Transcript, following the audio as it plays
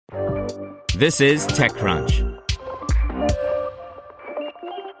This is TechCrunch.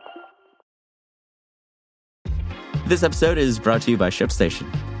 This episode is brought to you by ShipStation.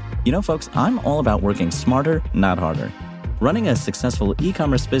 You know, folks, I'm all about working smarter, not harder. Running a successful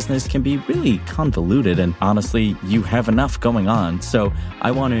e-commerce business can be really convoluted, and honestly, you have enough going on, so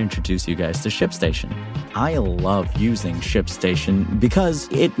I want to introduce you guys to ShipStation. I love using ShipStation because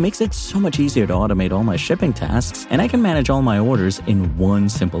it makes it so much easier to automate all my shipping tasks, and I can manage all my orders in one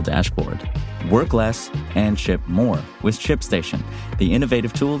simple dashboard. Work less and ship more with ShipStation, the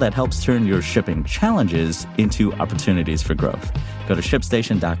innovative tool that helps turn your shipping challenges into opportunities for growth. Go to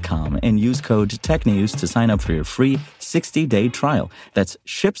ShipStation.com and use code TechNews to sign up for your free 60-day trial. That's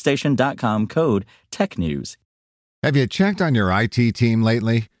ShipStation.com, code TechNews. Have you checked on your IT team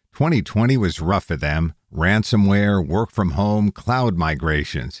lately? 2020 was rough for them. Ransomware, work from home, cloud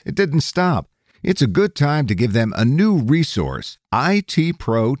migrations. It didn't stop. It's a good time to give them a new resource, IT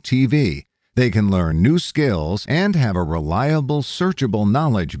Pro TV. They can learn new skills and have a reliable, searchable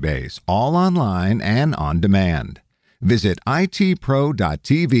knowledge base, all online and on demand. Visit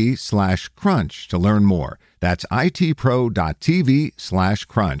itpro.tv/crunch to learn more. That's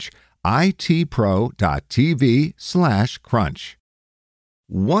itpro.tv/crunch. itpro.tv/crunch.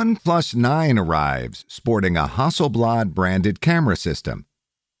 OnePlus 9 arrives, sporting a Hasselblad-branded camera system.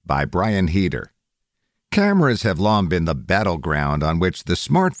 By Brian Heater. Cameras have long been the battleground on which the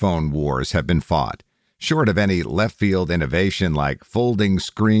smartphone wars have been fought. Short of any left-field innovation like folding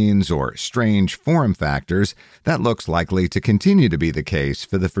screens or strange form factors, that looks likely to continue to be the case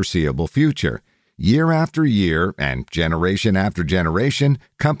for the foreseeable future. Year after year and generation after generation,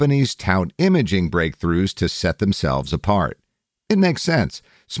 companies tout imaging breakthroughs to set themselves apart. It makes sense.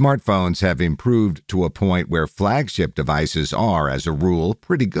 Smartphones have improved to a point where flagship devices are, as a rule,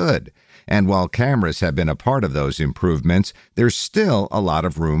 pretty good. And while cameras have been a part of those improvements, there's still a lot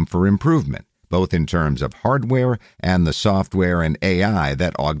of room for improvement, both in terms of hardware and the software and AI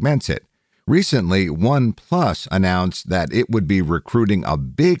that augments it. Recently, OnePlus announced that it would be recruiting a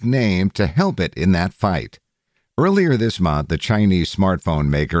big name to help it in that fight. Earlier this month, the Chinese smartphone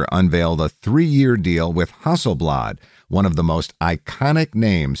maker unveiled a 3-year deal with Hasselblad, one of the most iconic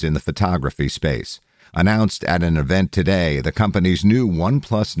names in the photography space. Announced at an event today, the company's new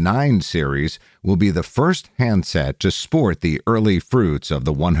OnePlus 9 series will be the first handset to sport the early fruits of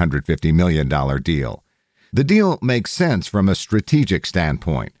the $150 million deal. The deal makes sense from a strategic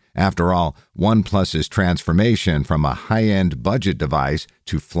standpoint. After all, OnePlus's transformation from a high-end budget device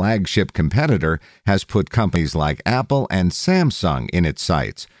to flagship competitor has put companies like Apple and Samsung in its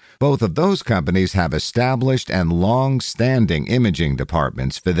sights. Both of those companies have established and long-standing imaging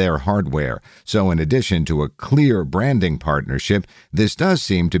departments for their hardware, so in addition to a clear branding partnership, this does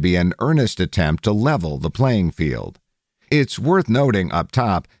seem to be an earnest attempt to level the playing field. It's worth noting up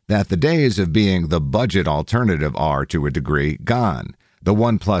top that the days of being the budget alternative are, to a degree, gone. The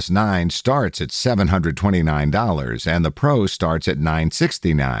OnePlus 9 starts at $729 and the Pro starts at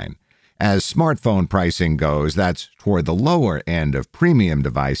 $969. As smartphone pricing goes, that's toward the lower end of premium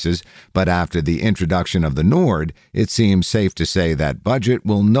devices, but after the introduction of the Nord, it seems safe to say that budget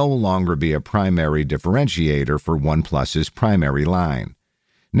will no longer be a primary differentiator for OnePlus's primary line.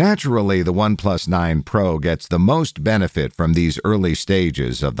 Naturally, the OnePlus 9 Pro gets the most benefit from these early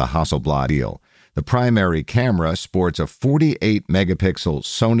stages of the Hasselblad deal. The primary camera sports a 48-megapixel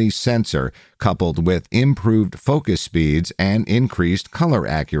Sony sensor coupled with improved focus speeds and increased color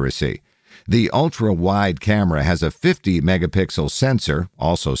accuracy. The ultra-wide camera has a 50-megapixel sensor,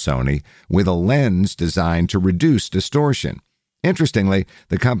 also Sony, with a lens designed to reduce distortion. Interestingly,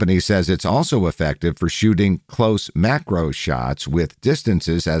 the company says it's also effective for shooting close macro shots with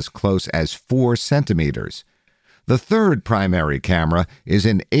distances as close as 4 centimeters. The third primary camera is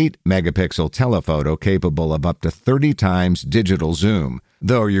an 8-megapixel telephoto capable of up to 30 times digital zoom,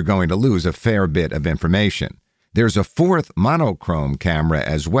 though you're going to lose a fair bit of information. There's a fourth monochrome camera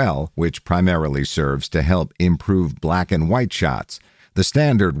as well, which primarily serves to help improve black and white shots. The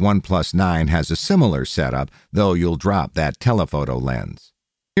standard OnePlus 9 has a similar setup, though you'll drop that telephoto lens.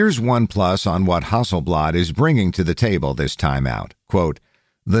 Here's OnePlus on what Hasselblad is bringing to the table this time out. Quote,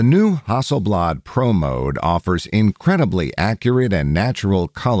 "The new Hasselblad Pro Mode offers incredibly accurate and natural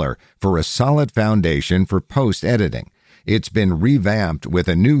color for a solid foundation for post-editing. It's been revamped with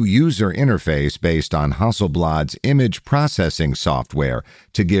a new user interface based on Hasselblad's image processing software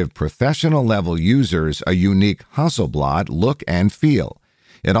to give professional-level users a unique Hasselblad look and feel.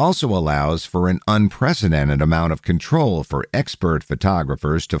 It also allows for an unprecedented amount of control for expert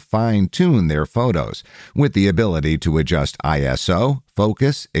photographers to fine-tune their photos, with the ability to adjust ISO,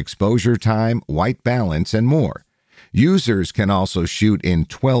 focus, exposure time, white balance, and more. Users can also shoot in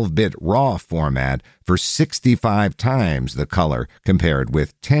 12-bit RAW format for 65 times the color compared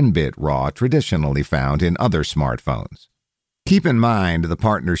with 10-bit RAW traditionally found in other smartphones. Keep in mind the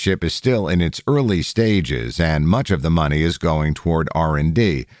partnership is still in its early stages and much of the money is going toward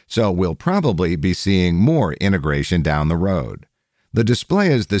R&D, so we'll probably be seeing more integration down the road. The display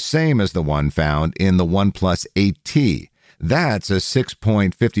is the same as the one found in the OnePlus 8T. That's a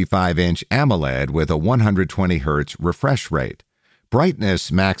 6.55-inch AMOLED with a 120 Hz refresh rate.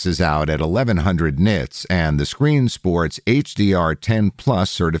 Brightness maxes out at 1100 nits and the screen sports HDR10 Plus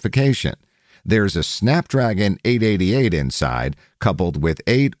certification. There's a Snapdragon 888 inside, coupled with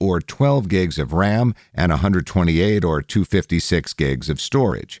 8 or 12 gigs of RAM and 128 or 256 gigs of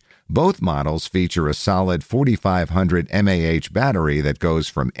storage. Both models feature a solid 4500 mAh battery that goes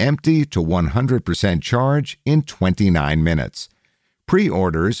from empty to 100% charge in 29 minutes.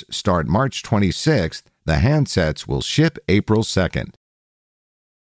 Pre-orders start March 26th. The handsets will ship April 2nd.